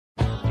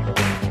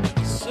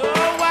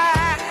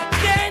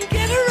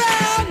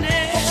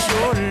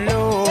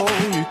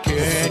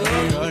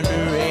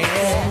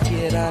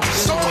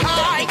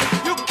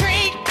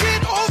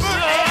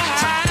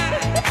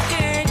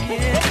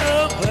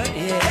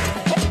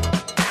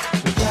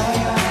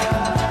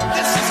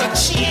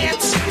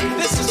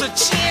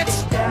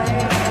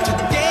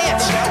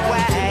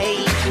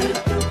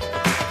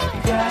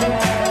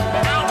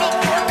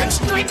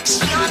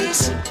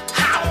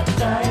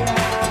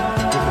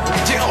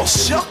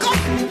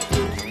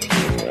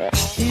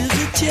Here's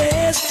a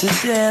chance to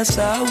dance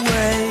our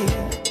way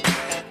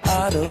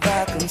out of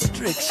our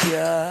constriction.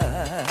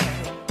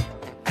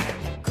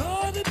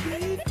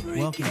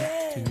 Welcome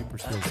to New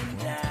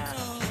Persuasive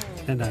World.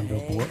 And I'm Bill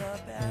Bohr.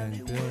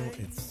 And Bill,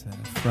 it's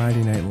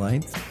Friday Night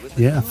Lights.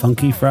 Yeah,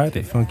 Funky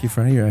Friday. Funky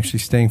Friday. You're actually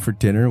staying for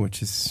dinner,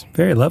 which is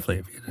Very lovely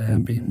of you to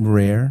have me.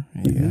 rare.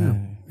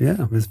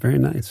 Yeah, it was very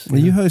nice.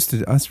 Well, you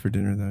hosted us for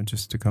dinner, though,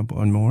 just a couple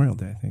on Memorial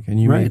Day, I think. And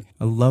you made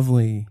a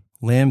lovely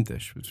lamb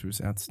dish, which was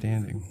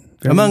outstanding.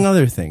 Among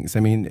other things.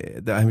 I mean,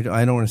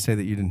 I don't want to say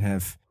that you didn't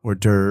have hors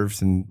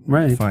d'oeuvres and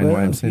fine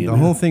wine. The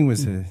whole thing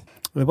was It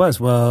was.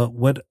 Well,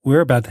 what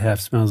we're about to have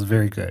smells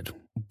very good.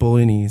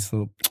 bolognese,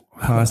 little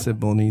pasta,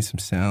 bolognese, some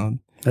salad.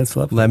 That's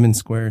lovely. Lemon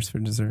squares for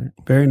dessert.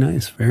 Very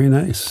nice. Very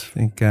nice. I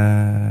think,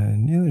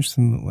 there's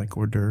some like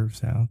hors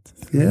d'oeuvres out.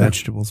 Yeah.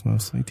 Vegetables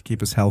mostly to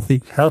keep us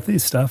healthy. Healthy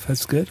stuff.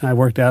 That's good. I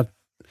worked out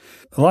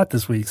a lot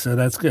this week, so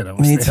that's good. I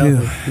want Me to stay too.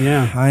 healthy.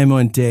 Yeah. I'm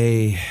on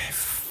day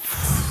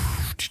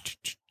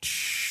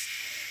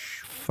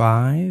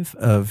 5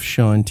 of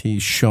Sean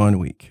T's Sean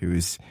Week, who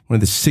is one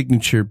of the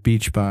signature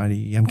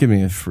Beachbody. I'm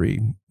giving a free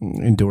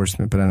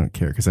endorsement, but I don't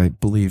care because I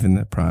believe in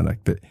the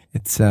product. But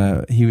it's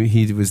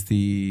he was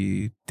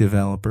the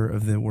developer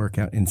of the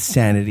workout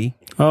Insanity.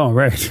 Oh,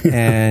 right.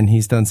 And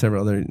he's done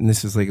several other, and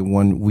this is like a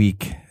 1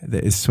 week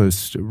that is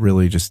supposed to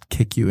really just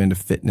kick you into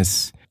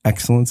fitness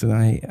excellence. And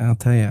I'll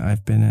tell you,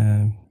 I've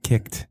been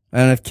kicked. I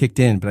don't have kicked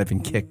in, but I've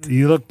been kicked.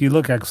 You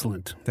look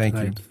excellent. Thank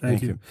you. tonight.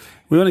 Thank you.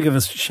 We want to give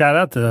a shout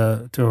out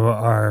to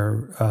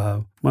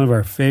our one of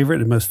our favorite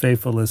and most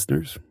faithful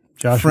listeners,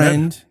 Josh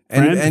Friend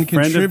Redder. and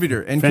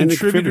contributor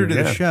to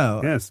the yeah.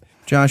 show. Yes.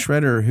 Josh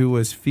Redder, who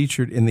was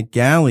featured in the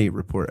Galley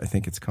Report, I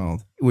think it's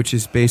called, which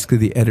is basically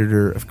the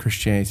editor of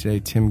Christianity Today,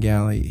 Tim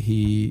Galley.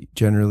 He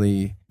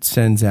generally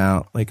sends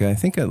out I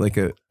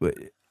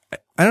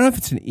don't know if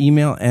it's an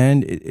email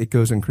and it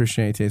goes on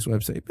Christianity Today's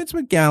website, but it's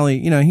with Galley.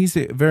 He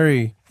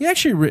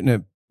actually written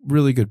a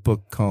really good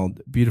book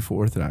called Beautiful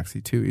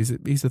Orthodoxy too.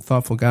 He's a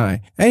thoughtful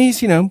guy. And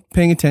he's,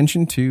 paying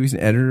attention to, he's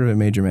an editor of a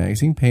major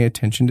magazine, paying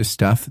attention to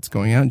stuff that's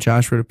going out.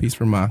 Josh wrote a piece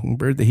for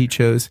Mockingbird that he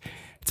chose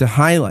to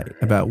highlight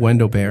about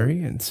Wendell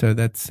Berry. And so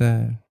that's,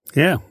 very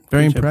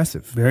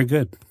impressive. Very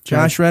good.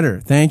 Josh Redder,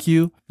 thank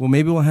you. Well,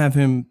 maybe we'll have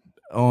him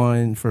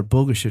on for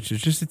Bulgashich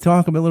just to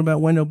talk a little about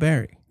Wendell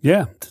Berry.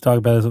 Yeah, to talk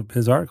about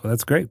his article.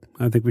 That's great.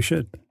 I think we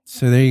should.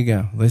 So there you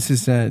go. This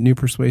is New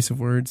Persuasive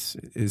Words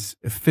is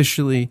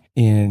officially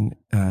in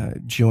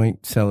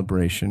joint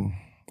celebration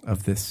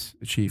of this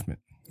achievement.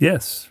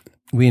 Yes.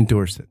 We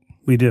endorse it.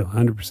 We do,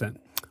 100%.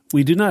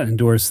 We do not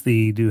endorse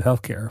the do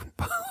healthcare.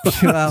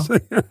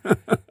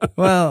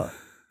 Well,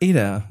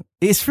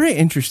 it's very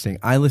interesting.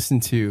 I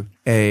listened to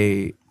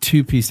a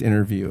 2-piece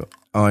interview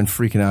on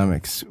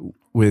Freakonomics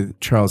with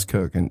Charles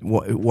Koch, and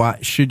why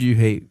should you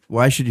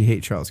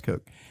hate Charles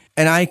Koch?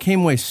 And I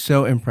came away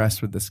so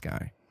impressed with this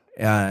guy.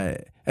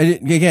 And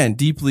again,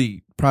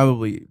 deeply,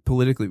 probably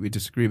politically we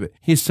disagree, but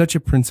he's such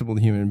a principled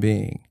human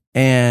being.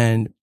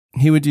 And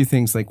he would do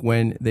things like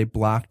when they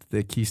blocked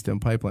the Keystone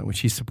Pipeline,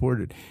 which he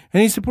supported.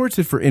 And he supports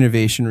it for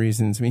innovation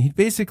reasons. I mean,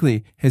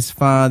 his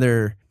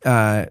father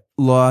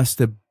lost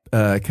a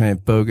kind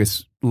of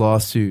bogus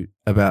lawsuit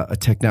about a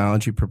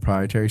technology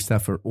proprietary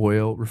stuff or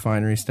oil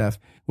refinery stuff,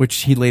 which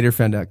he later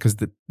found out because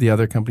the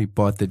other company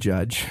bought the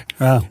judge.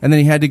 Wow. And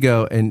then he had to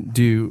go and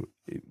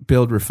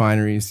build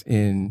refineries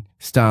in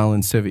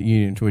Stalin's Soviet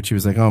Union, to which he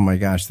was like, oh my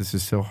gosh, this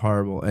is so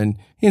horrible. And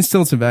he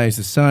instilled some values.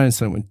 His son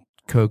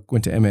Koch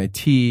went to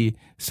MIT,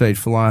 studied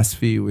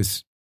philosophy,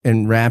 was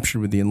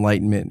enraptured with the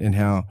Enlightenment and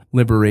how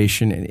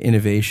liberation and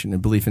innovation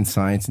and belief in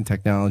science and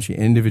technology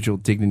and individual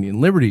dignity and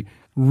liberty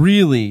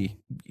really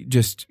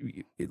just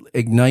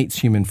ignites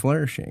human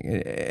flourishing.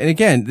 And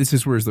again, this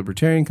is where his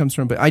libertarian comes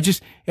from. But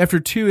after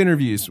 2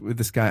 interviews with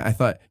this guy, I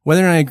thought,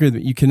 whether or not I agree with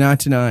it, you cannot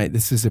deny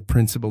this is a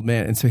principled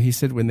man. And so he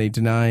said when when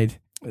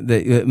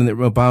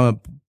Obama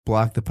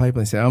blocked the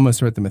pipeline, he said, I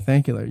almost wrote them a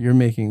thank you letter. You're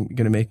going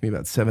to make me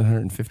about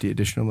 $750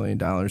 additional $1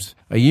 million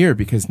a year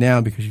because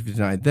you've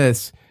denied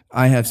this,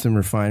 I have some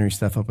refinery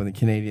stuff up on the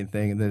Canadian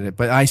thing,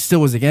 but I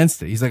still was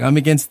against it. He's like, I'm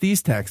against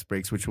these tax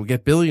breaks, which we'll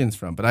get billions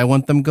from, but I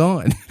want them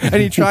gone. And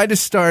he actually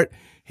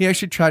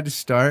tried to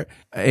start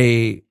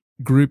a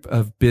group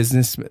of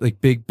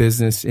big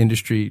business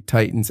industry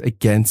titans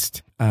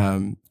against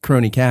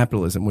crony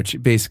capitalism,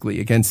 which basically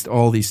against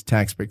all these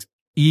tax breaks,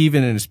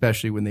 even and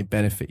especially when they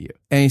benefit you.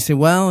 And he said,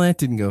 well, that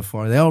didn't go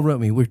far. They all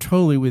wrote me, we're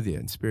totally with you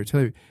in spirit,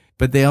 totally.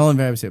 But they all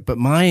invariably say, but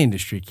my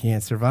industry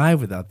can't survive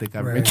without the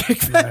government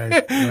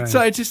kickback. Right. So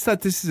I just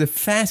thought this is a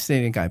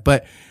fascinating guy.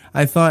 But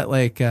I thought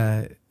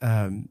what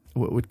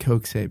would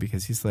Koch say?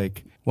 Because he's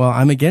like, well,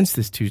 I'm against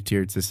this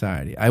 2-tiered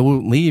society. I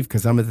won't leave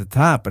because I'm at the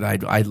top, but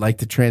I'd like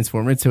to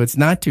transform it so it's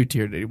not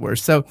 2-tiered anymore.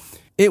 So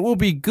it will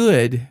be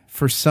good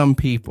for some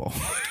people.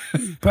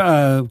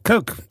 The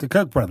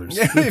Koch brothers.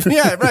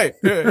 Yeah, right.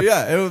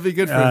 Yeah, it will be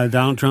good for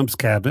Donald Trump's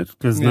cabinet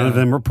because none of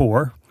them are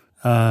poor.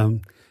 I've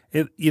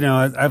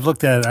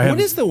looked at it. What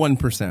is the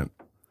 1%?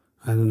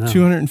 I don't know.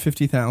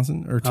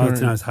 250,000 or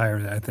 200, no, it's higher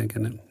than that, I think,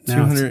 isn't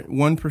it?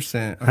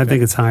 1%. Okay. I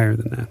think it's higher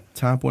than that.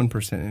 Top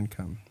 1%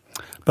 income.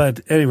 But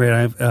at any rate,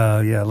 I've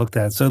looked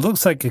at it. So it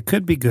looks like it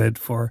could be good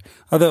for,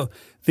 although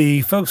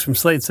the folks from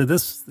Slate said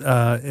this,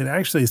 it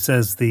actually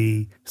says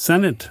the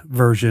Senate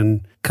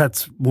version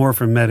cuts more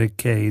from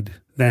Medicaid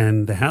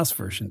than the House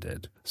version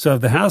did. So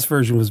if the House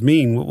version was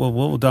mean, what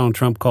will Donald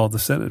Trump call the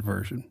Senate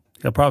version?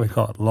 He'll probably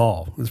call it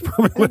law. That's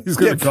probably what he's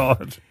going to call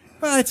it.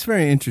 Well, it's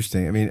very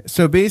interesting. I mean,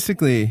 so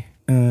basically,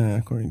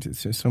 according to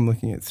this, so I'm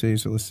looking at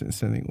cities are listed in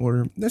ascending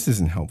order. This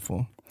isn't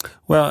helpful.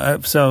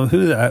 Well,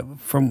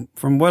 from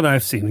what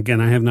I've seen,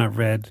 again, I have not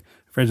read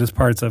just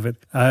parts of it.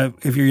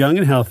 If you're young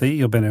and healthy,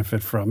 you'll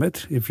benefit from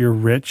it. If you're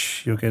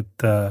rich,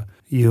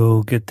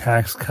 you'll get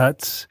tax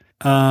cuts.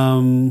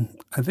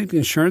 I think the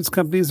insurance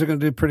companies are going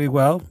to do pretty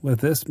well with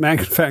this. In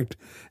fact,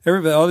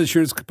 all the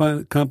insurance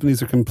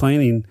companies are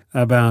complaining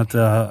about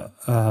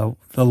the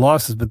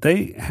losses, but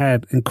they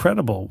had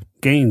incredible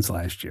gains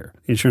last year.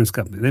 The insurance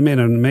company, they made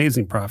an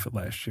amazing profit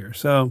last year.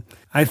 So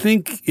I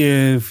think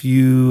if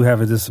you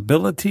have a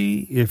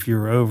disability, if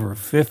you're over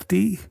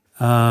 50, if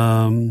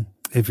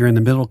you're in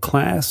the middle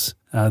class,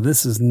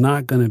 this is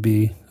not going to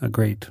be a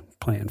great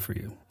plan for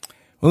you.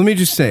 Well, let me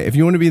just say, if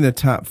you want to be in the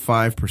top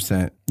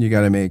 5%, you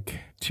got to make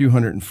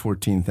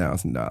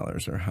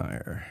 $214,000 or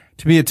higher.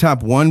 To be a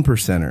top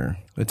 1%er,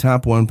 the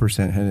top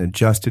 1% had an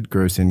adjusted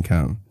gross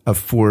income of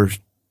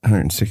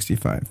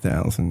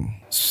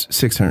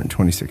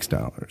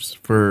 $465,626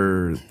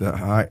 for the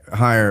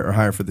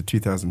higher for the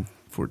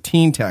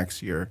 2014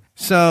 tax year.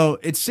 So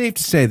it's safe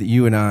to say that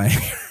you and I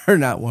are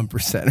not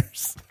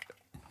 1%ers.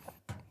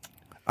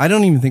 I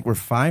don't even think we're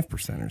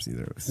 5%ers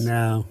either of us.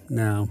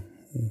 No.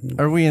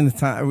 Are we in the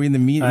top? Are we in the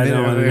meat? I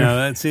don't want to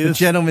know. See, the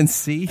gentleman's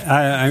seat.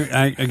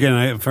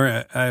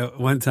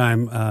 One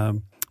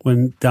time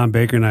when Don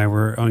Baker and I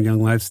were on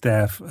Young Life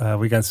staff,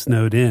 we got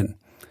snowed in,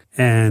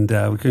 and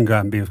we couldn't go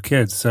out and be with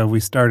kids. So we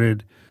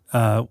started.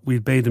 We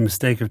made the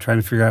mistake of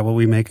trying to figure out what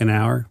we make an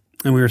hour,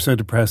 and we were so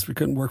depressed we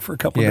couldn't work for a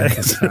couple of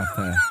days. Yeah.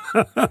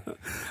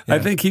 I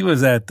think he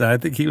was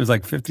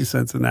like 50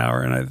 cents an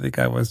hour, and I think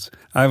I was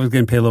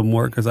getting paid a little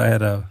more because I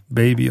had a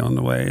baby on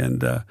the way,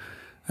 and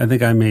I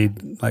think I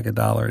made like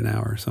 $1 an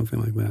hour or something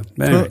like that.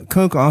 But anyway.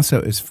 Koch also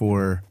is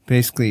for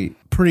basically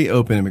pretty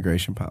open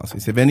immigration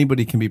policies. If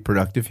anybody can be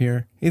productive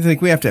here, I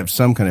think we have to have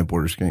some kind of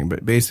border screening,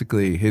 but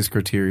basically his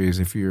criteria is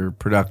if you're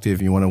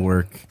productive, you want to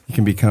work, you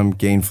can become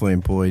gainfully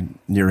employed,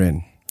 you're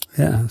in.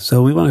 Yeah,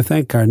 so we want to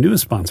thank our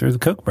newest sponsor, the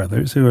Koch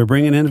brothers, who are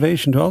bringing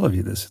innovation to all of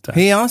you this time.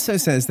 He also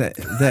says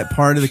that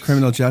part of the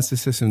criminal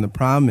justice system, the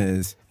problem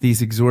is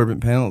these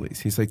exorbitant penalties.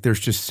 He's like, they're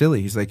just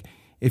silly. He's like,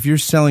 if you're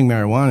selling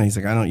marijuana, he's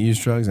like, I don't use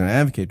drugs and I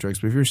advocate drugs,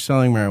 but if you're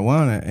selling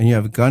marijuana and you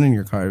have a gun in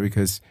your car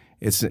because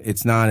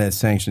it's not a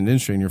sanctioned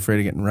industry and you're afraid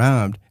of getting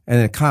robbed, and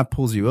then a cop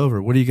pulls you over,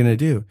 what are you going to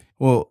do?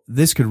 Well,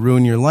 this could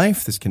ruin your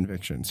life, this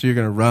conviction. So you're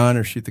going to run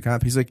or shoot the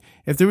cop. He's like,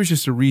 if there was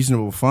just a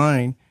reasonable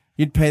fine,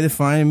 you'd pay the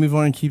fine and move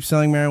on and keep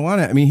selling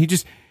marijuana. I mean,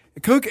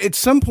 Koch, at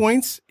some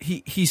points,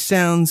 he's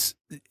such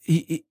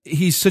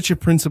a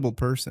principled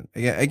person.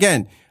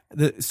 Again,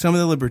 some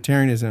of the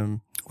libertarianism.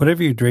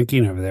 Whatever you're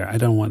drinking over there, I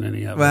don't want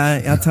any of it.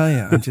 Well, I'll tell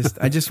you,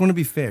 I just want to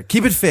be fair.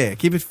 Keep it fair.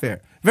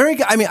 Very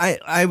good. I mean,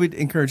 I would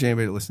encourage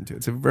anybody to listen to it.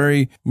 It's a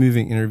very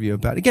moving interview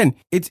about, again,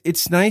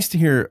 it's nice to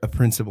hear a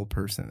principled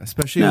person,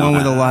 especially one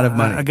with a lot of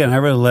money. I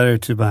wrote a letter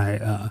to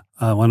my,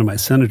 one of my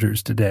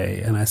senators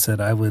today, and I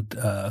said I would,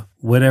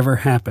 whatever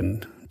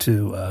happened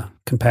to,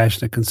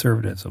 compassionate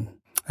conservatism.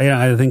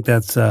 I think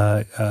that's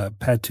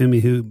Pat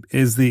Toomey, who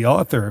is the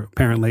author,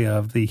 apparently,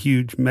 of the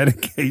huge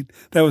Medicaid.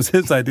 That was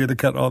his idea to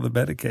cut all the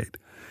Medicaid.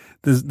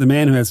 The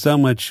man who had so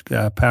much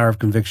power of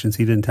convictions,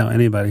 he didn't tell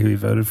anybody who he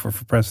voted for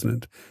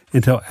president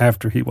until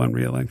after he won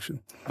re-election.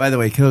 By the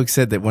way, Koch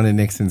said that one of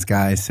Nixon's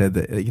guys said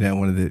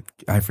that,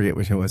 I forget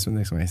which it was from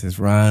Nixon. He says,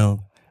 Ronald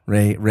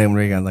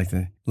Reagan,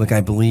 look,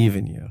 I believe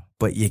in you,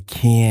 but you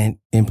can't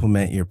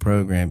implement your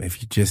program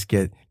if you just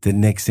get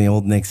the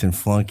old Nixon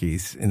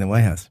flunkies in the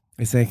White House.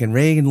 It's like, and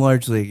Reagan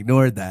largely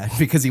ignored that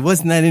because he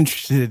wasn't that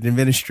interested in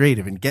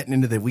administrative and getting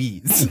into the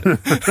weeds.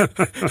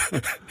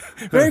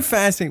 Very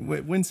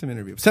fascinating, winsome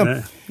interview. So,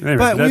 anyway,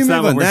 but that's we not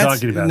move what on. we're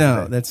talking about.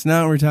 No, today. that's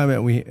not what we're talking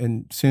about.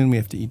 And soon we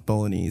have to eat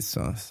bolognese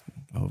sauce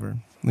over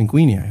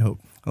linguine. I hope.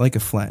 I like a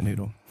flat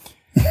noodle.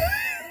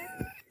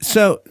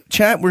 So,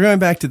 chat. We're going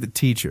back to the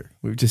teacher.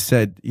 We've just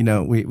said,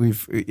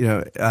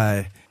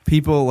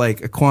 people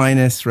like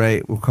Aquinas,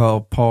 right? We'll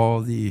call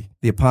Paul the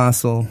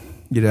apostle.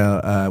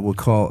 We'll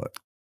call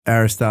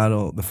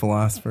Aristotle, the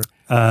philosopher.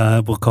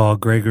 We'll call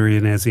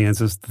Gregory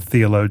Nazianzus the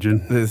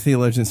theologian. The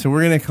theologian. So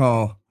we're going to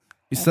call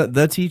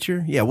the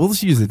teacher. Yeah, we'll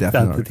just use the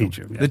definite article. The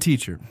teacher. Yeah. The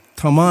teacher.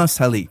 Thomas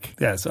Halik.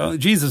 Yeah, so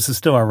Jesus is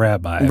still our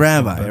rabbi.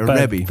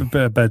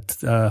 Rebbe. But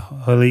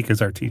Halik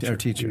is our teacher. Our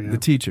teacher. The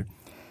teacher.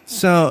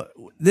 So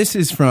this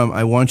is from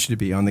I Want You to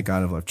Be on the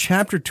God of Love.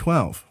 Chapter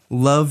 12,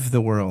 Love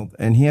the World.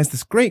 And he has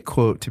this great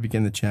quote to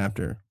begin the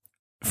chapter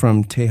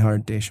from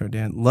Teilhard de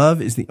Chardin.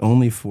 Love is the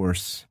only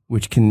force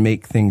which can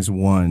make things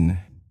one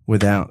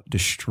without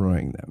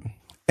destroying them.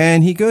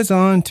 And he goes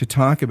on to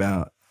talk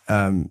about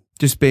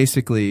just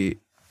basically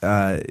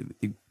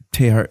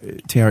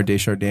Teilhard de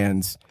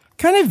Chardin's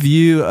kind of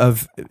view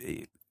of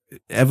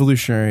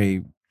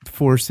evolutionary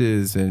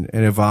forces and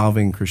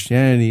evolving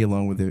Christianity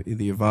along with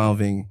the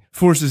evolving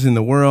forces in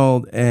the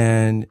world,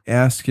 and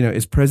ask,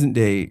 is present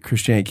day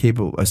Christianity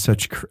capable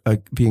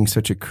of being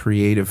such a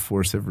creative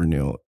force of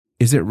renewal?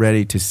 Is it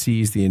ready to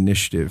seize the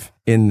initiative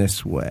in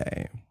this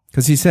way?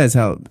 Because he says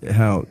how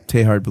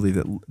Teilhard believed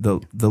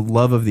that the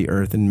love of the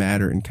earth and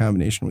matter in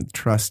combination with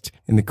trust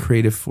in the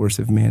creative force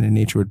of man and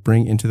nature would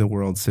bring into the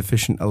world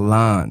sufficient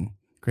elan,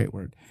 great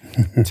word,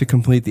 to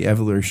complete the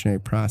evolutionary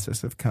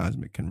process of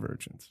cosmic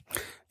convergence.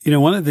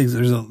 One of the things,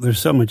 there's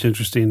so much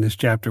interesting in this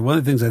chapter. One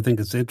of the things I think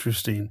is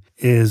interesting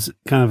is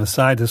kind of a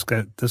side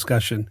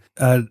discussion.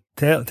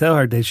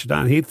 Teilhard de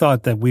Chardin, he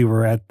thought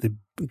that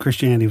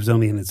Christianity was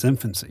only in its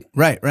infancy.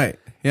 Right.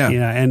 Yeah.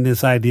 And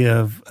this idea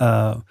of,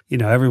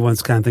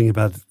 everyone's kind of thinking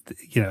about,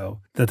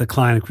 the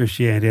decline of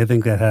Christianity. I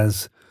think that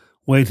has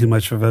way too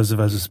much for those of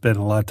us who spend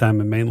a lot of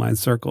time in mainline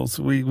circles.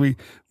 We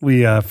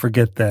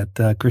forget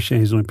that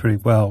Christianity is doing pretty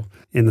well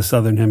in the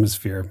Southern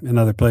Hemisphere and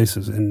other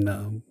places,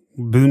 and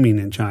booming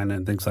in China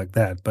and things like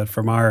that. But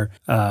from our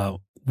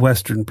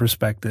Western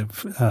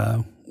perspective,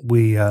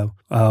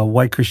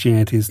 white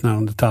Christianity is not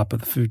on the top of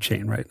the food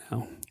chain right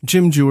now.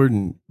 Jim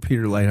Jordan,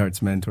 Peter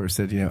Leithart's mentor,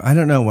 said, I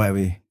don't know why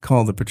we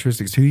call the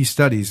patristics, who he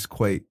studies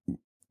quite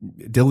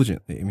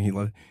diligently. I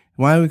mean,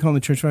 why do we call them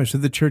the church fathers? So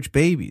the church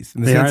babies.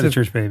 They are the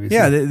church babies.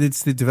 Yeah,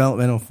 it's the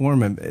developmental form,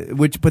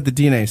 but the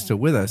DNA is still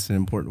with us in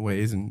important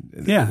ways. And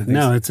and I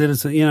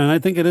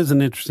think it is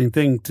an interesting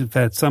thing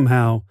that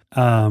somehow,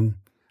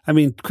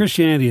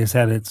 Christianity has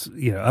had its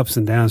ups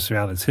and downs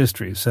throughout its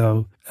history.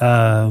 So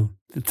to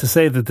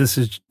say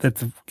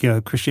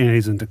that Christianity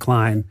is in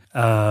decline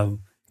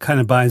kind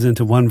of buys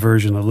into one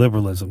version of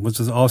liberalism, which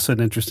is also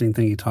an interesting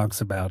thing he talks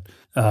about.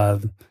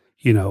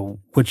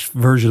 Which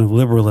version of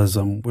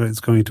liberalism is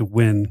going to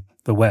win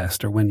the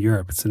West or win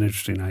Europe. It's an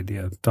interesting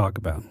idea to talk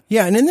about.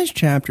 Yeah, and in this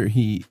chapter,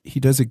 he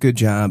does a good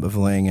job of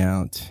laying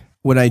out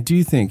what I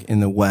do think in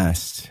the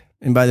West.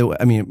 And by the way,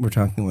 we're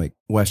talking like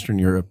Western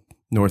Europe,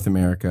 North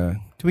America.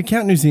 Do we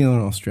count New Zealand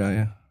and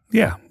Australia?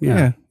 Yeah. We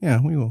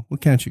will. We'll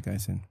count you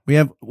guys in. We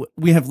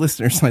have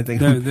listeners, I think,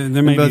 there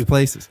in both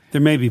places.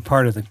 There may be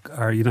part of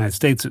our United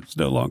States that's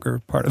no longer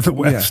part of the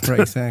West. Yeah,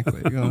 right,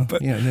 exactly. There you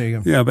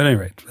go. Yeah, but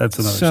anyway, that's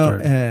another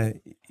story.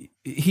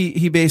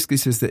 He basically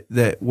says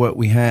that what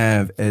we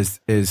have as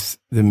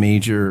the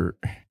major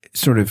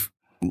sort of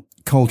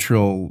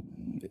cultural,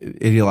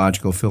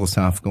 ideological,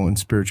 philosophical, and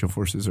spiritual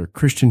forces are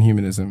Christian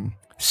humanism,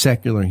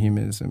 secular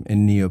humanism,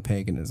 and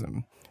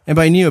neo-paganism. And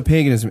by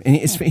neo-paganism, and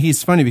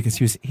he's funny because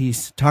he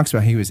talks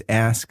about he was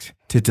asked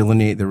to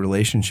delineate the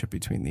relationship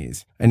between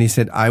these. And he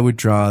said, I would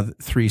draw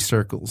 3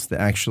 circles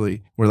that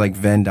actually were like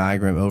Venn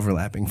diagram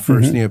overlapping.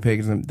 First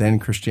neo-paganism, then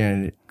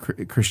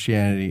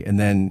Christianity, and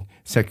then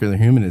secular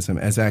humanism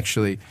as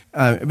actually,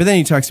 but then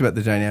he talks about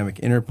the dynamic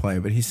interplay.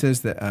 But he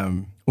says that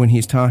when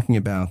he's talking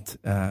about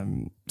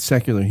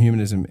secular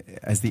humanism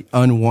as the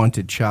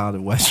unwanted child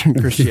of Western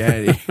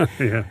Christianity,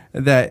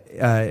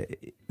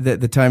 that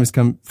the time has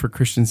come for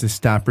Christians to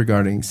stop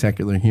regarding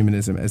secular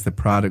humanism as the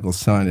prodigal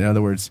son. In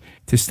other words,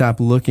 to stop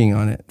looking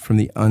on it from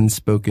the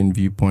unspoken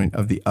viewpoint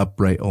of the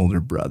upright older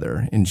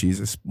brother in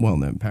Jesus'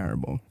 well-known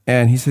parable.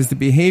 And he says the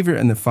behavior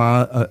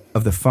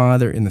of the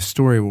father in the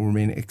story will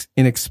remain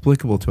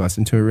inexplicable to us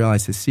until we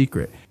realize his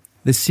secret.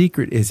 The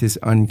secret is his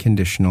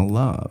unconditional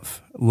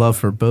love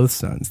for both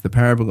sons. The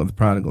parable of the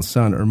prodigal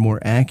son, or more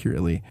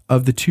accurately,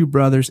 of the 2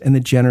 brothers and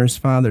the generous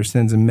father,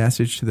 sends a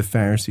message to the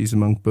Pharisees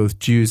among both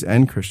Jews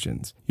and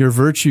Christians. Your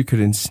virtue could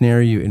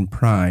ensnare you in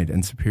pride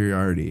and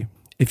superiority.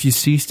 If you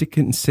cease to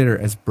consider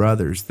as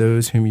brothers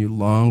those whom you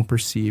long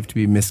perceived to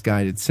be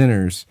misguided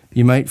sinners,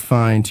 you might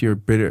find to your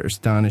bitter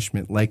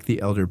astonishment, like the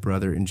elder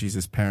brother in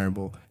Jesus'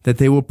 parable, that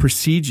they will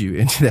precede you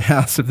into the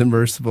house of the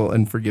merciful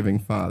and forgiving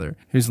Father,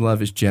 whose love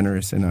is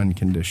generous and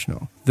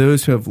unconditional.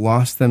 Those who have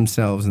lost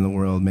themselves in the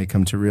world may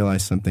come to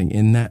realize something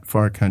in that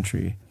far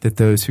country that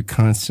those who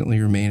constantly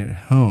remain at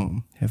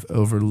home have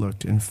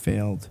overlooked and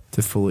failed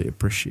to fully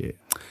appreciate.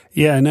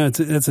 Yeah, no, it's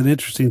an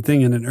interesting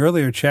thing. In an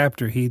earlier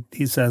chapter, he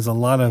says a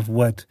lot of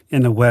what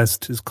in the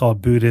West is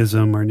called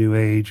Buddhism or New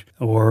Age,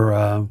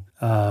 or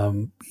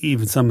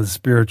even some of the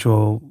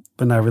spiritual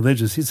but not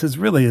religious. He says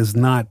really it's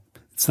not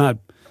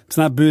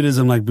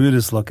Buddhism like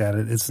Buddhists look at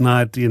it. It's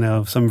not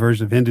some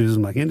version of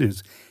Hinduism like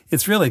Hindus.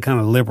 It's really kind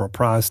of liberal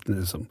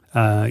Protestantism.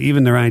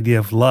 Even their idea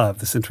of love,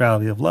 the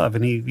centrality of love,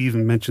 and he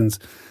even mentions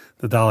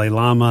the Dalai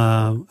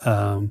Lama,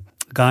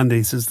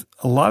 Gandhi. Says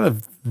a lot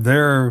of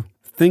their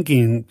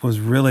thinking was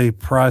really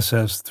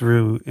processed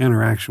through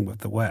interaction with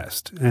the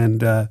West,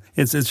 and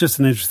it's just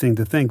an interesting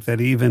to think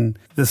that even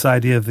this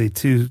idea of the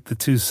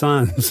two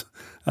sons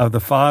of the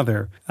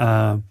father,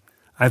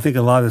 I think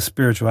a lot of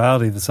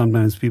spirituality that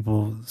sometimes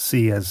people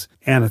see as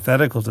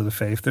antithetical to the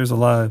faith, there's a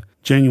lot of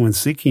genuine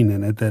seeking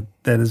in it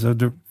that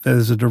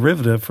is a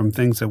derivative from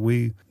things that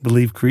we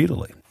believe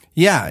creedally.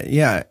 Yeah.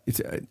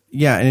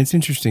 And it's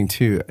interesting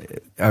too.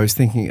 I was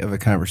thinking of a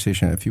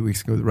conversation a few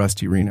weeks ago with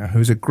Rusty Reno,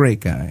 who's a great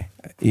guy,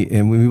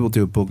 and we will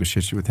do a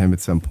Bulgashishi with him at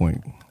some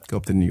point. Go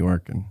up to New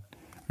York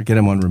or get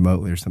him on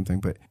remotely or something.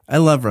 But I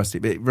love Rusty.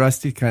 But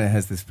Rusty kind of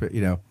has this,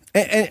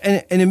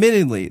 and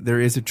admittedly,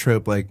 there is a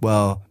trope like,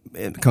 well,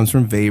 it comes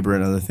from Weber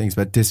and other things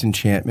about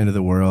disenchantment of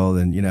the world.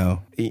 And,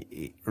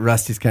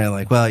 Rusty's kind of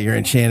like, well, you're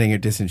enchanting or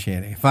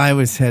disenchanting. If I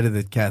was head of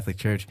the Catholic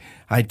Church,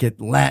 I'd get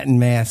Latin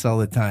Mass all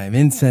the time,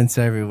 incense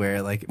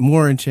everywhere, like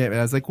more enchantment.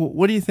 I was like, well,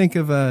 what do you think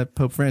of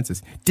Pope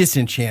Francis?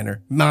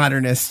 Disenchanter,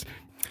 modernist.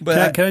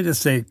 But can I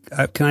just say,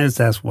 can I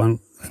just ask one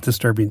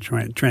disturbing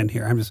trend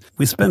here?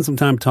 We spent some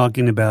time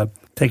talking about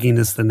taking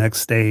this to the next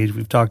stage.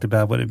 We've talked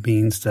about what it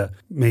means to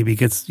maybe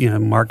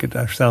market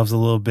ourselves a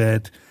little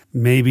bit,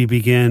 maybe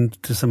begin to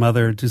do some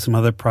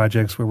other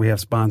projects where we have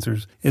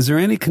sponsors. Is there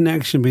any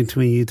connection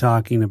between you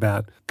talking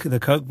about the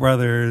Koch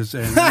brothers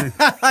and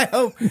I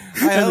hope.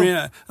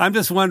 I'm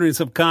just wondering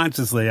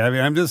subconsciously.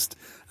 I'm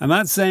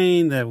not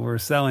saying that we're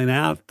selling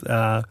out.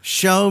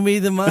 Show me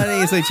the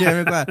money. It's like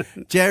Jerry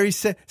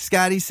McGuire.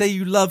 Scotty, say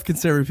you love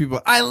conservative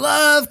people. I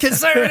love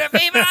conservative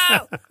people.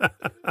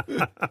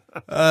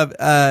 All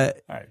right.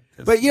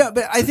 But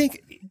I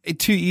think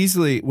too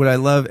easily what I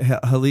love,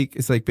 Halik,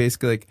 is like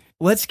basically like,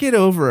 let's get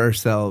over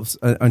ourselves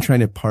on trying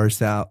to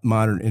parse out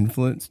modern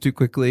influence too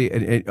quickly.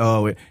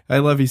 I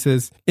love, he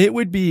says, it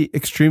would be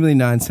extremely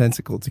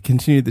nonsensical to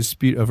continue the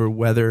dispute over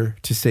whether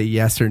to say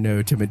yes or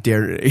no to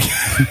modernity.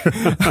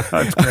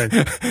 That's great.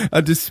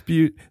 A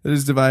dispute that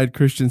has divided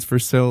Christians for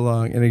so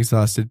long and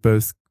exhausted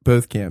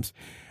both camps,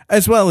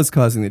 as well as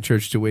causing the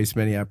church to waste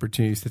many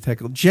opportunities to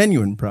tackle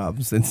genuine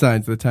problems and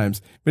signs of the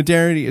times.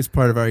 Modernity is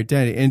part of our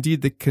identity.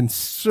 Indeed, the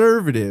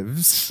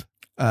conservatives,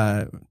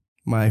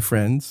 my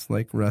friends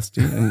like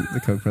Rusty and the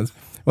Koch brothers.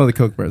 Well, the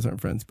Koch brothers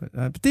aren't friends,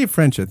 but Dave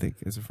French, I think,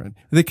 is a friend.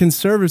 The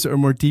conservatives are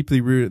more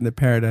deeply rooted in the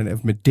paradigm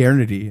of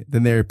modernity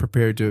than they are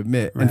prepared to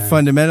admit. Right. And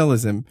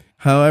fundamentalism,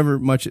 however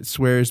much it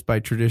swears by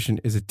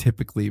tradition, is a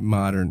typically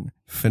modern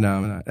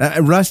phenomenon.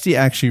 Rusty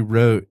actually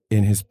wrote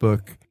in his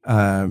book,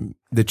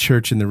 The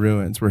Church in the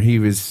Ruins, where he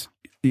was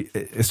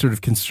a sort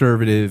of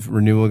conservative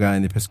renewal guy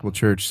in the Episcopal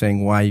Church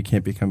saying why you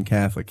can't become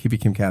Catholic. He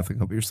became Catholic a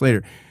couple years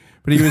later.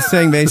 But he was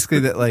saying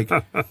basically that like,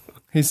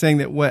 he's saying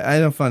that what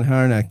Adolf von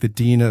Harnack, the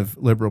dean of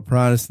liberal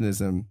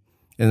Protestantism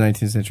in the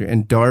 19th century,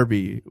 and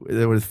Darby,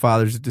 that were the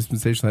fathers of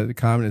dispensationalism, the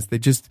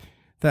communists,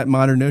 that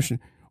modern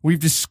notion, we've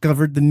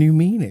discovered the new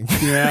meaning.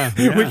 Yeah.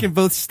 We can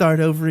both start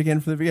over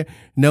again from the beginning.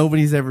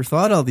 Nobody's ever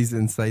thought all these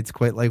insights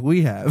quite like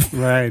we have.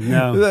 Right.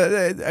 No.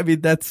 I mean,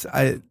 that's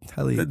a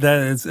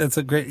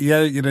great,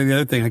 the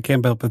other thing I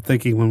can't help but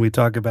thinking when we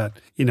talk about,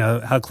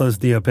 how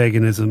close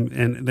neo-paganism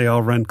and they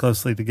all run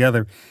closely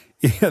together.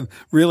 Yeah,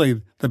 really,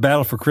 the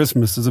battle for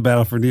Christmas is a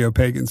battle for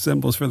neo-pagan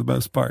symbols for the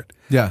most part.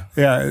 Yeah.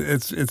 Yeah,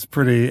 it's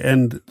pretty,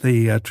 and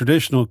the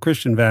traditional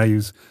Christian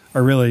values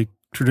are really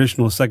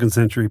traditional second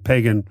century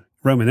pagan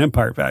Roman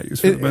Empire values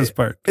for the most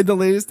part. In the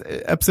latest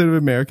episode of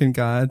American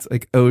Gods,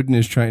 like Odin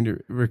is trying to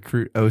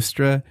recruit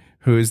Ostra,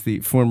 who is the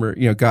former,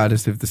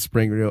 goddess of the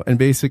spring renewal. And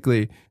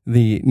basically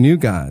the new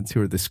gods,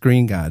 who are the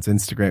screen gods,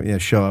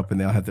 Instagram, show up and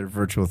they'll have their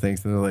virtual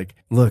things. And they're like,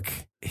 look,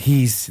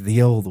 he's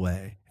the old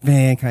way.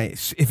 Man,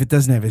 if it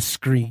doesn't have a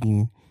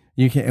screen,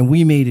 you can. And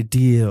we made a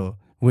deal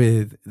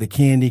with the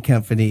candy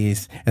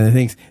companies and the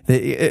things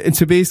and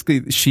so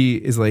basically she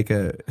is like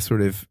a sort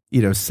of,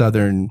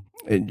 Southern,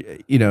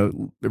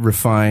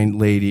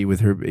 refined lady with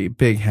her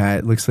big hat.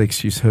 It looks like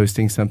she's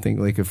hosting something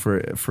like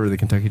for the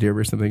Kentucky Derby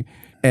or something.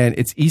 And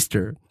it's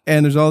Easter.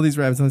 And there's all these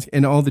rabbits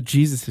and all the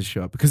Jesuses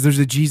show up because there's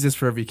a Jesus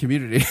for every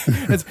community.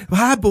 It's,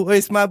 hi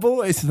boys, my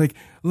boys. It's like,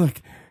 look,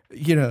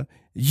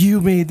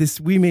 you made this,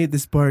 we made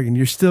this bargain.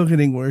 You're still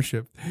getting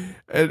worshiped.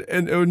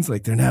 And Odin's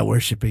like, they're not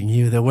worshiping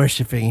you. They're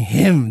worshiping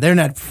him. They're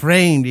not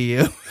praying to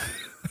you.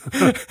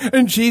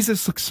 And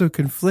Jesus looks so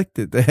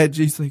conflicted. The head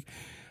Jesus like,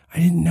 I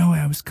didn't know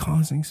I was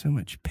causing so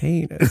much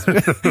pain.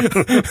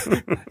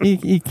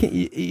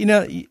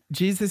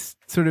 Jesus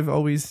sort of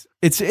always,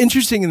 it's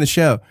interesting in the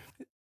show.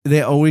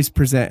 They always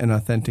present an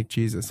authentic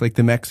Jesus. Like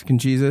the Mexican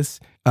Jesus,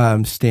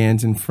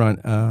 stands in front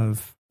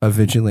of a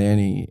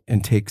vigilante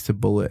and takes a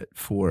bullet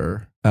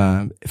for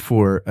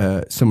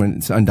someone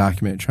that's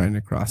undocumented trying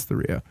to cross the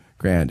Rio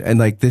Grande. And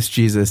like this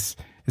Jesus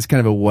is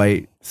kind of a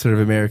white sort of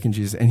American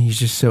Jesus, and he's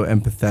just so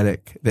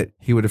empathetic that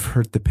he would have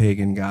hurt the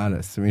pagan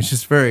goddess. I mean, it's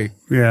just very...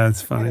 Yeah,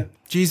 it's funny.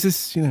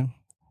 Jesus,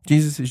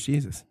 Jesus is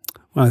Jesus.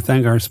 Well, I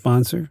thank our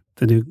sponsor,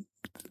 the new...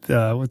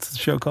 what's the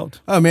show called?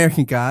 Oh,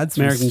 American Gods.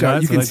 American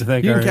Gods. You can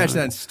catch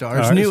that in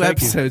Stars. New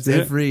episodes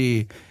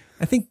every,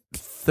 I think,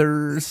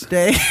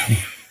 Thursday.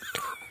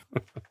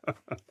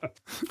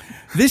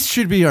 This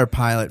should be our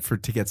pilot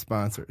to get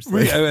sponsors. For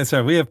a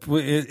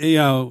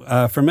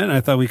minute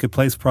I thought we could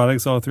place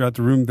products all throughout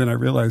the room. Then I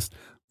realized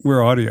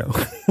we're audio,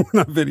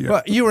 not video.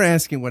 Well, you were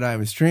asking what I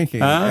was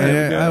drinking.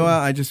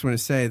 I just want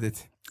to say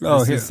that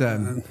this is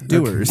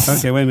Dewar's.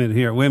 Okay, wait a minute.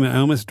 I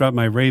almost dropped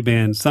my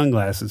Ray-Ban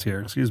sunglasses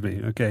here. Excuse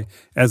me. Okay,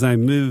 as I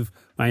move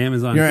my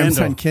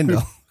Amazon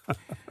Kindle.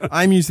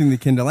 I'm using the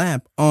Kindle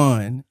app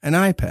on an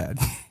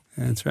iPad.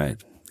 That's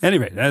right.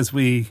 Anyway, as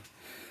we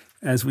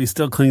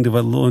still cling to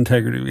what little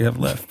integrity we have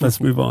left, let's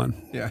move on.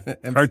 Yeah,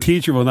 Our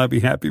teacher will not be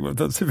happy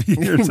with us if he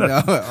hears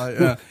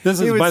that. This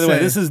is, by the way,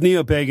 this is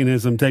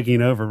neo-paganism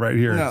taking over right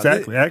here. No,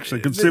 exactly.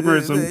 Actually,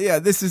 consumerism. Yeah,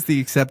 this is the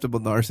acceptable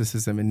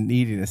narcissism and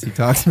neediness he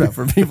talks about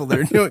for people that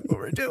are doing what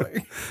we're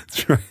doing.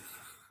 That's right.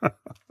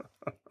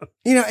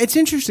 It's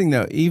interesting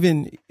though.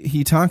 Even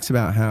he talks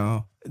about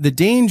how the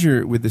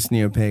danger with this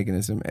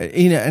neo-paganism,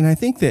 and I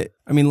think that,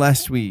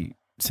 lest we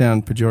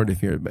sound pejorative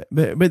here,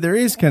 but there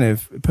is kind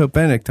of, Pope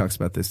Benedict talks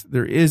about this,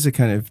 there is a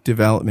kind of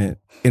development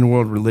in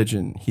world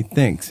religion, he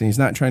thinks, and he's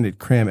not trying to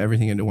cram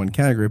everything into one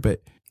category,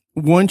 but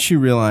once you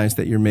realize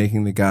that you're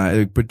making the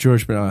God, but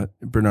George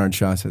Bernard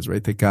Shaw says,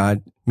 right, that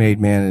God made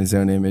man in his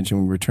own image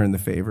and we return the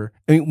favor.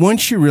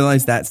 Once you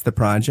realize that's the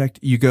project,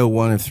 you go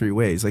one of three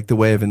ways, like the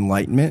way of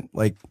enlightenment,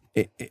 like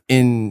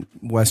in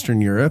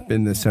Western Europe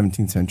in the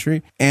 17th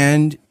century,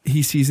 and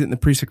he sees it in the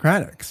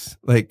pre-Socratics,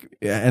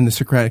 and the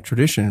Socratic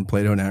tradition.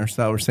 Plato and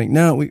Aristotle were saying,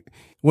 no,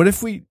 what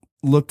if we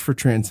looked for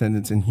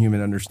transcendence in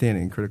human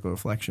understanding and critical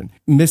reflection?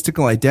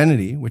 Mystical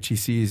identity, which he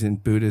sees in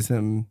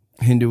Buddhism,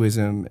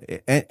 Hinduism,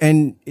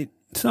 and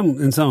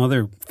some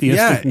other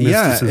theistic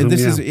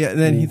mysticism. And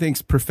then he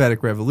thinks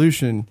prophetic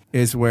revolution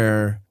is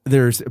where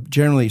there's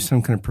generally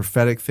some kind of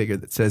prophetic figure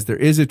that says there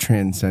is a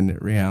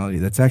transcendent reality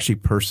that's actually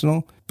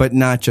personal, but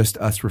not just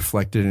us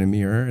reflected in a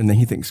mirror. And then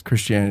he thinks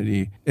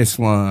Christianity,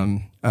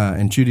 Islam,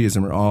 and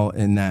Judaism are all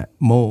in that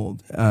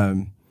mold.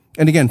 And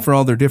again, for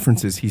all their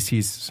differences, he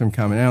sees some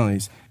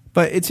commonalities.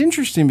 But it's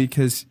interesting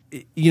because,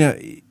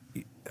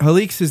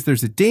 Halik says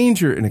there's a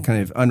danger in a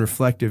kind of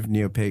unreflective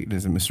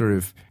neo-paganism, a sort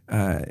of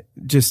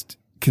just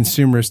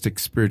consumeristic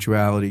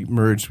spirituality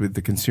merged with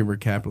the consumer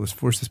capitalist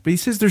forces. But he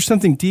says there's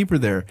something deeper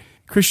there.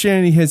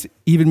 Christianity has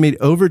even made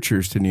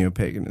overtures to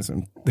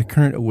neo-paganism, the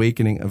current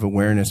awakening of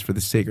awareness for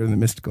the sacred and the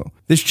mystical.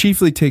 This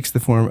chiefly takes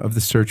the form of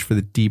the search for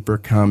the deeper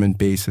common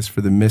basis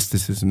for the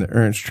mysticism that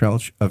Ernst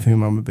Troeltsch, of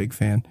whom I'm a big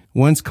fan,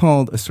 once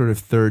called a sort of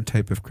third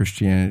type of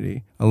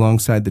Christianity,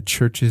 alongside the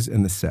churches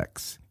and the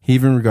sects. He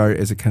even regarded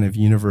it as a kind of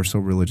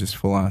universal religious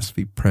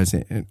philosophy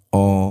present in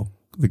all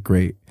the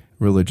great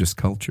religious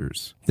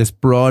cultures. This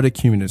broad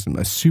ecumenism,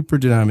 a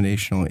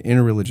super-denominational,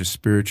 interreligious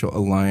spiritual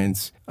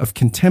alliance of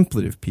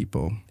contemplative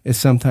people, is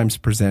sometimes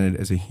presented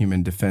as a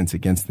human defense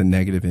against the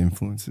negative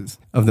influences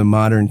of the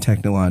modern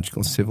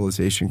technological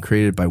civilization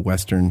created by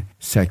Western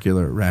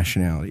secular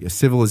rationality, a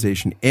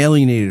civilization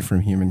alienated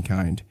from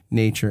humankind,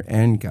 nature,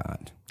 and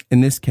God. In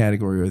this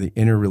category are the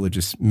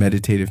interreligious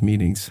meditative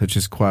meetings, such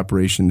as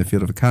cooperation in the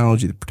field of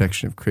ecology, the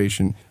protection of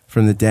creation,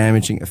 from the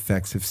damaging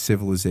effects of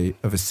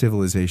a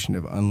civilization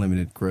of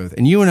unlimited growth.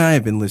 And you and I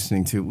have been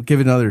listening to, we'll give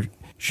another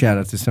shout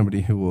out to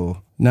somebody who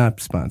will not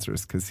sponsor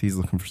us because he's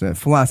looking for that.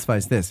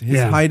 Philosophize this.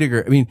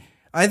 Heidegger,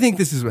 I think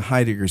this is what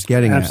Heidegger's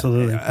getting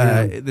Absolutely.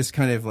 at. This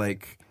kind of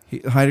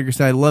Heidegger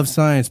said, I love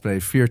science, but I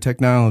fear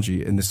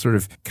technology, and this sort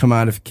of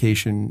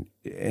commodification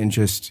and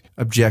just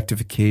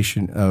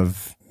objectification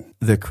of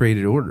the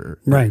created order.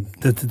 Right.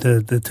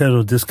 The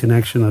total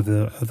disconnection of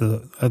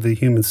the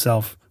human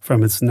self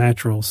from its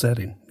natural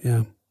setting.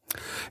 Yeah.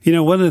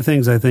 One of the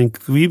things I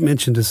think we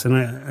mentioned this, and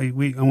I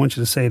want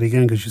you to say it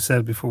again because you said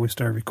it before we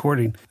started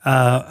recording,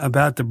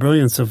 about the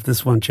brilliance of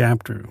this one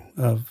chapter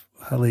of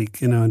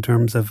Halik, in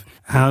terms of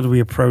how do we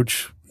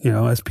approach,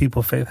 as people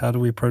of faith, how do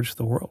we approach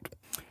the world?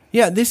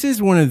 Yeah, this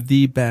is one of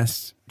the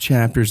best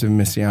chapters of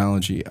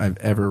missiology I've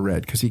ever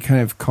read because he kind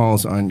of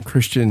calls on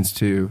Christians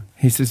to,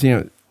 he says,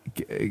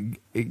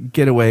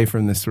 get away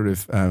from this sort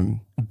of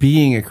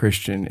being a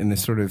Christian and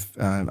this sort of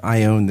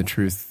I own the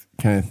truth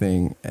kind of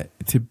thing.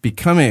 To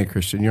becoming a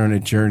Christian, you're on a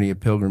journey, a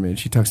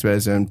pilgrimage. He talks about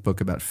his own book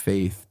about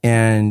faith.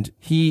 And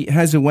he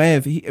has a way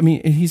of,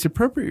 he's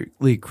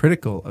appropriately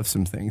critical of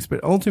some things,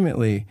 but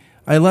ultimately,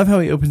 I love how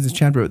he opens this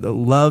chapter with that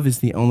love is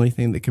the only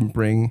thing that can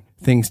bring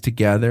things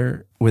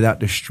together without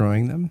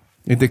destroying them.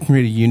 That can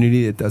create a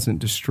unity that doesn't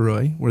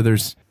destroy, where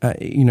there's,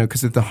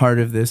 because at the heart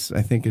of this,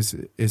 I think, is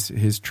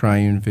his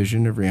triune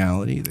vision of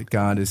reality, that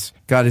God is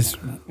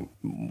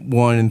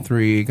one and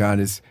three, God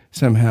is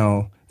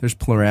somehow, there's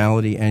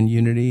plurality and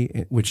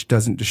unity, which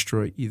doesn't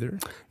destroy either.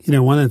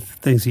 One of the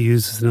things he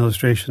uses as an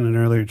illustration in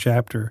an earlier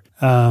chapter,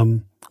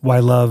 why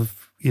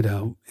love,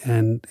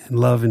 and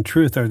love and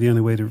truth are the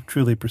only way to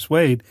truly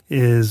persuade,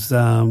 is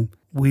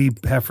we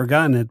have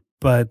forgotten it,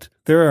 but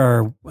there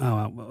are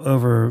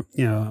over,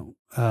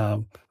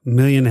 1.5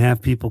 million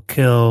people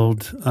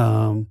killed,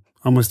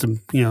 almost,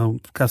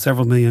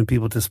 several million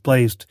people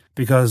displaced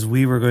because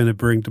we were going to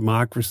bring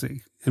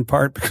democracy, in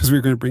part because we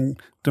were going to bring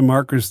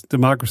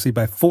democracy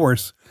by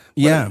force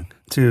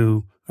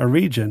to a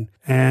region.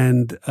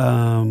 And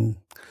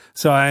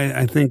so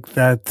I think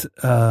that,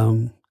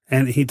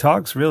 and he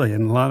talks really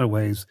in a lot of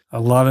ways, a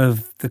lot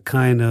of the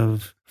kind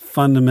of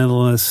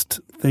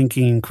fundamentalist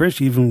thinking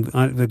Christian, even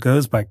that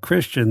goes by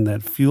Christian,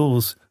 that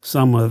fuels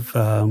some of,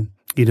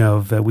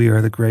 that we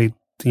are the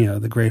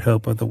great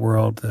hope of the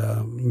world,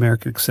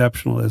 American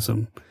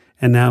exceptionalism.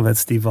 And now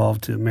that's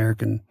devolved to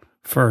American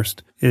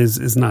first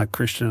is not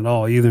Christian at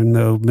all, even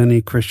though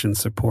many Christians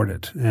support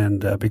it.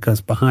 And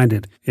because behind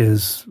it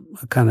is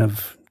a kind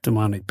of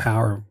demonic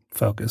power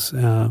focus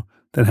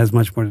that has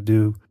much more to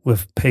do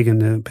with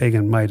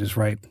pagan might is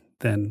right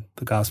than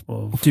the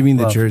gospel of Do you mean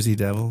love. the Jersey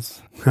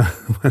Devils?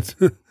 What?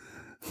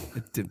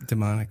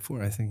 Demonic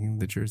for, I think,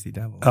 the Jersey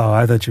Devils. Oh,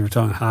 I thought you were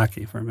talking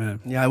hockey for a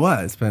minute. Yeah, I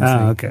was. But I'm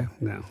saying Okay.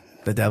 No.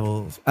 the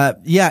Devils.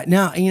 Yeah,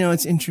 now,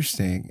 it's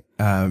interesting.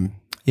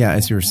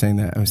 As you were saying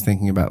that, I was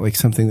thinking about like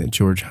something that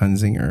George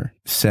Hunsinger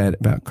said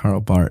about Karl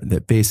Barth,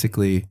 that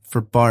basically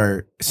for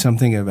Barth,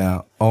 something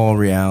about all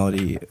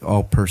reality,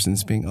 all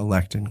persons being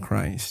elect in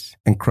Christ,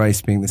 and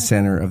Christ being the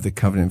center of the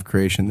covenant of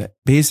creation, that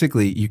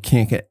basically you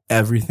can't get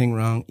everything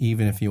wrong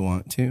even if you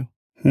want to.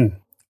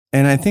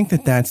 And I think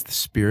that that's the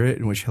spirit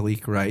in which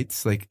Halik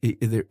writes. Like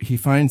he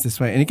finds this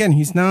way. And again,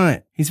 he's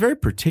very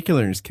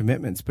particular in his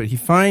commitments, but he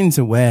finds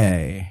a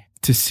way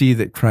to see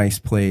that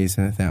Christ plays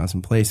in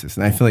 1,000 places.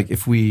 And I feel like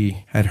if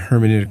we had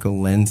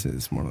hermeneutical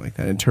lenses, more like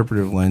that,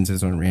 interpretive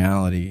lenses on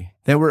reality,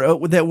 that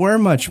were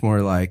much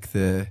more like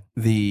the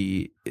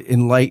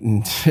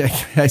enlightened,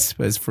 I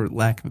suppose, for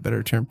lack of a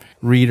better term,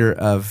 reader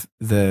of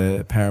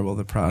the parable of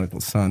the prodigal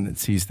son, that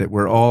sees that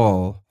we're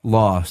all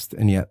lost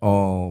and yet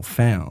all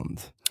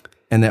found.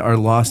 And that our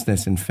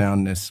lostness and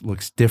foundness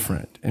looks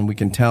different. And we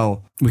can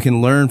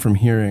learn from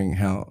hearing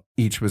how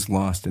each was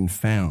lost and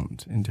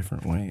found in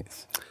different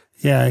ways.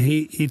 Yeah,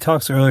 he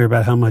talks earlier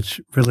about how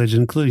much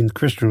religion, including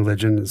Christian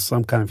religion, is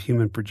some kind of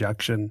human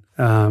projection.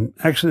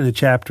 Actually, in the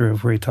chapter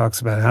of where he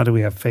talks about how do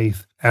we have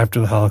faith after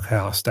the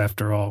Holocaust,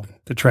 after all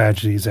the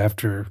tragedies,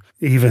 after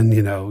even,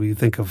 you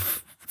think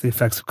of the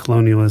effects of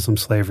colonialism,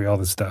 slavery, all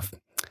this stuff.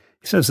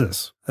 He says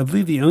this: I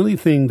believe the only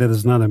thing that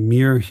is not a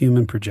mere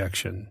human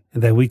projection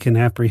and that we can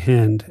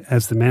apprehend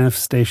as the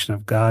manifestation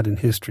of God in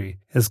history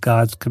is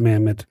God's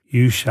commandment,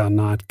 you shall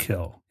not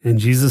kill, and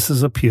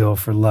Jesus' appeal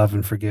for love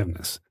and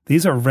forgiveness.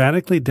 These are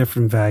radically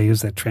different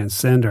values that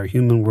transcend our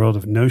human world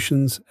of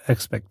notions,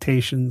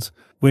 expectations,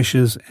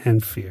 wishes,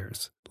 and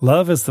fears.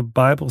 Love, as the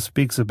Bible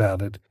speaks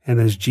about it,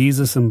 and as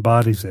Jesus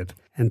embodies it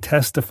and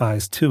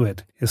testifies to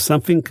it, is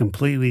something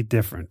completely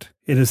different.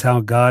 It is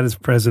how God is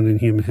present in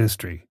human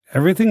history.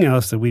 Everything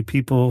else that we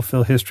people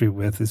fill history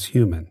with is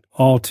human,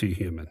 all too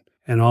human,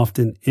 and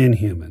often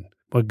inhuman.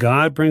 What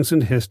God brings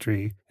into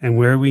history and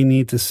where we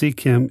need to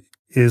seek Him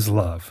is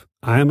love.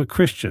 I am a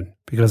Christian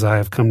because I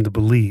have come to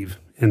believe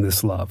in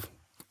this love.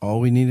 All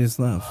we need is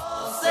love.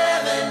 All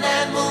seven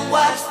and we'll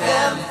watch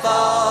them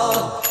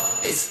fall.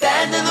 They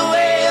stand in the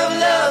way of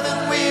love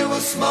and we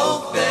will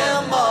smoke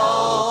them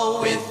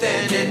all with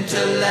an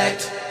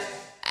intellect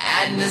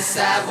and a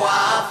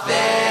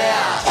savoir-faire.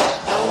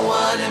 No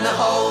one in the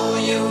whole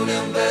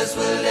universe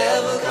will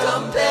ever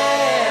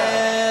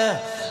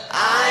compare.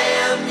 I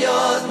am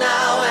yours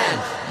now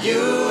and you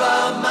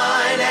are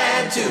mine,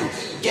 and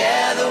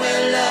together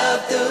we'll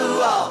love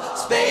through all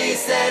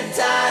space and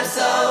time,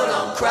 so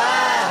don't cry.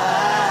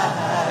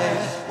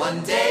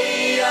 One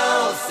day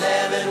all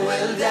seven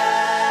will die.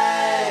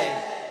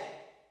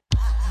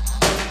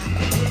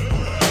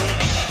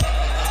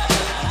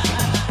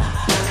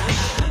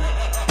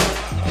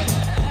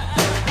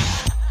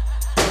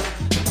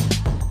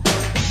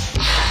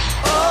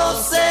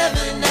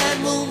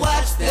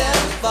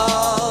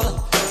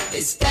 They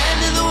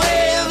stand in the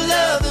way of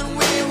love and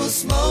we will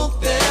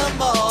smoke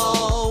them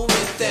all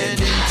with an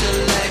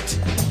intellect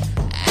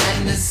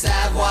and a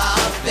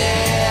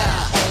savoir-faire.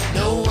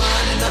 No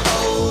one in the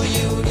whole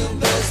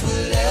universe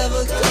will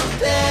ever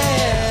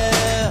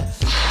compare.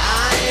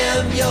 I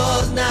am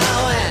yours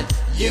now and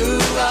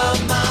you are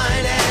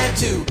mine, and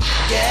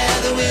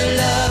together we'll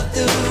love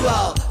through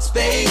all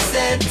space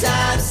and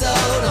time, so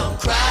don't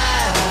cry.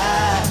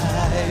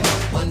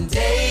 One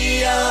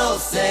day all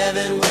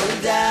seven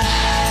will die.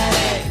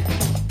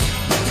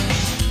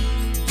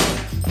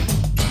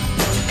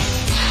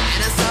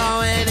 And I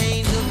saw an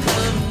angel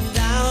come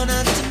down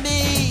unto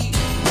me.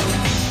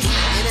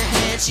 In her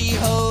hand she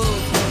holds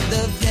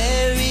the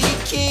very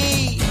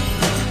key.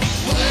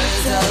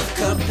 Words of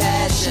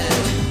compassion,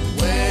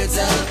 words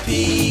of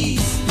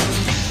peace.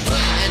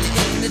 And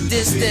in the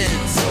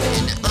distance,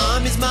 an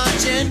army's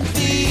marching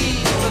feet.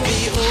 But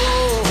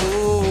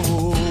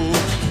behold,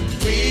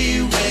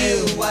 we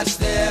will watch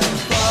them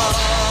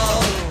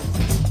fall.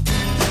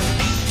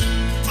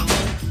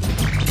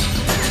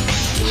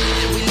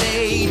 And we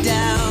lay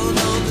down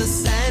on the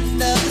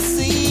sand of the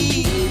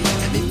sea,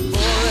 and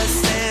before us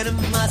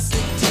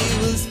animosity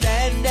will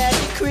stand at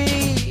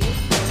decree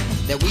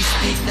that we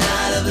speak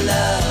not of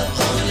love,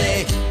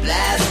 only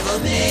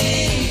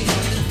blasphemy.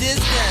 In the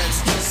distance,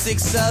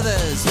 6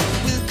 others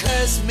will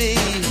curse me,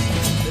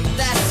 but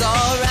that's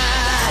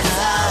alright,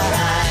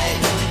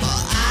 for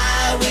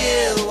I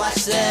will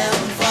watch them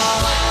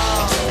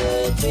fall.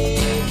 2, 3,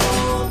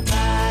 4,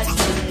 5,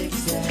 6,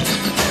 7.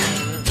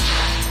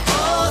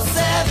 All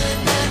 7,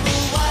 and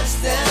we'll watch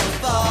them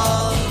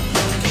fall.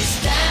 They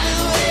stand in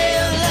the way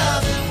of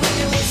love and we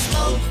will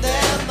smoke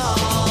them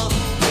all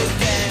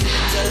with an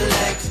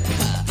intellect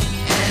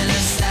and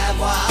a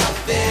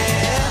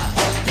savoir-faire.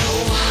 No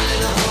one in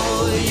the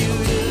whole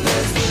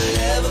universe will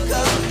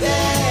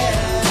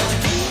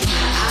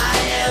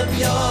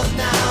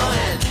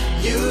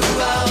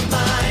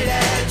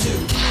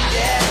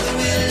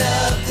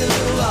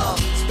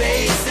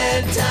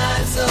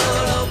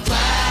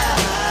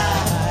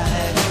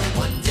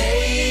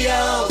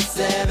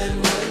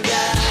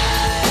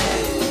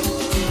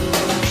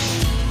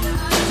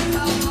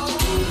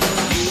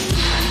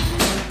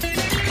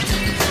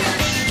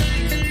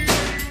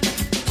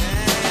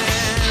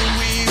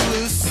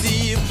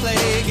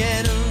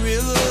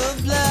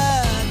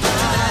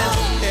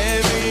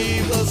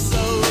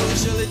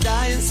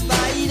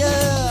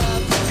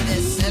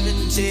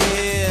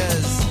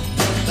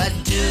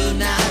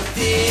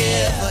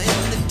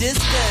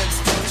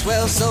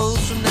 12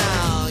 souls from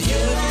now, you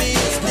and me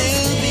will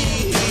still be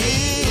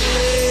here.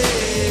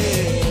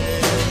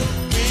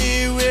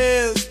 We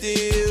will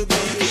still be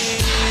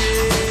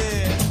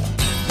here.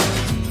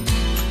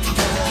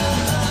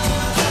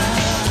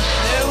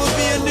 There will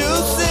be a new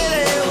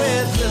city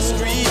with the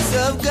streets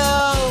of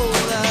gold.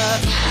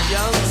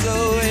 Young, so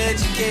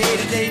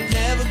educated, they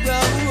never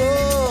grow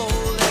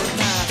old.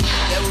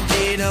 And there will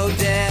be no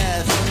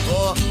death,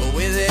 for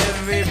with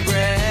every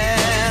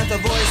breath, the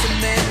voice of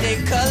many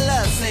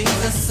colors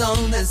sings a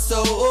song that's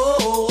so old.